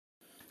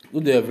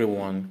Good day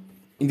everyone.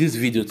 In this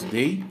video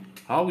today,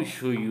 I will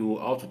show you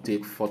how to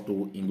take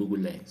photo in Google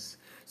Lens.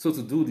 So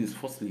to do this,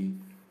 firstly,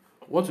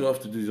 what you have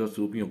to do is just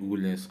to open your Google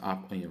Lens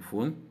app on your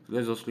phone. So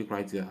let's just click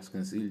right here, as you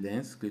can see,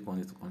 Lens, click on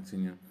it to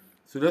continue.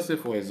 So let's say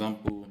for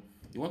example,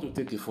 you want to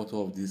take a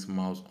photo of this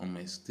mouse on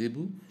my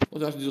table. What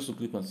you have to do is just to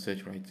click on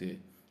search right here.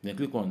 Then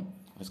click on,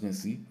 as you can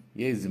see,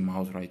 here is the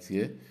mouse right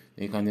here.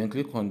 Then you can then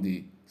click on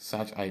the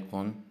search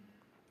icon.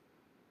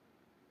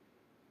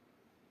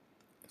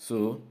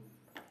 So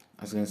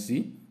as you can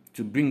see,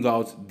 to bring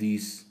out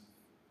this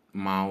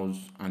mouse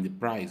and the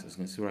price, as you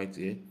can see right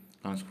here, you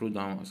can scroll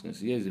down. As you can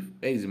see, here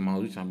is the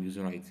mouse which I'm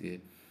using right here.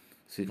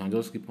 So you can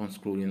just keep on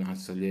scrolling and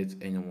select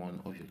any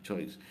one of your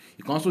choice.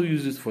 You can also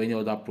use this for any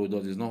other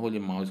product. It's not only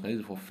mouse. You can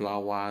use it for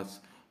flowers,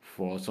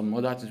 for some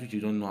other things which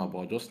you don't know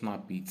about. Just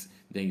snap it,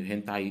 then you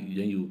enter it,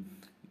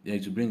 then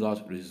it will bring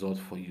out results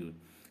for you.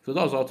 So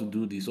that's how to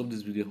do this. Hope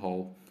this video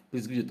helped.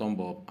 Please give it a thumb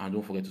up and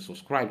don't forget to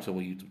subscribe to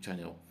our YouTube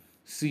channel.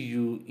 See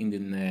you in the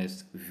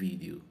next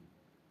video.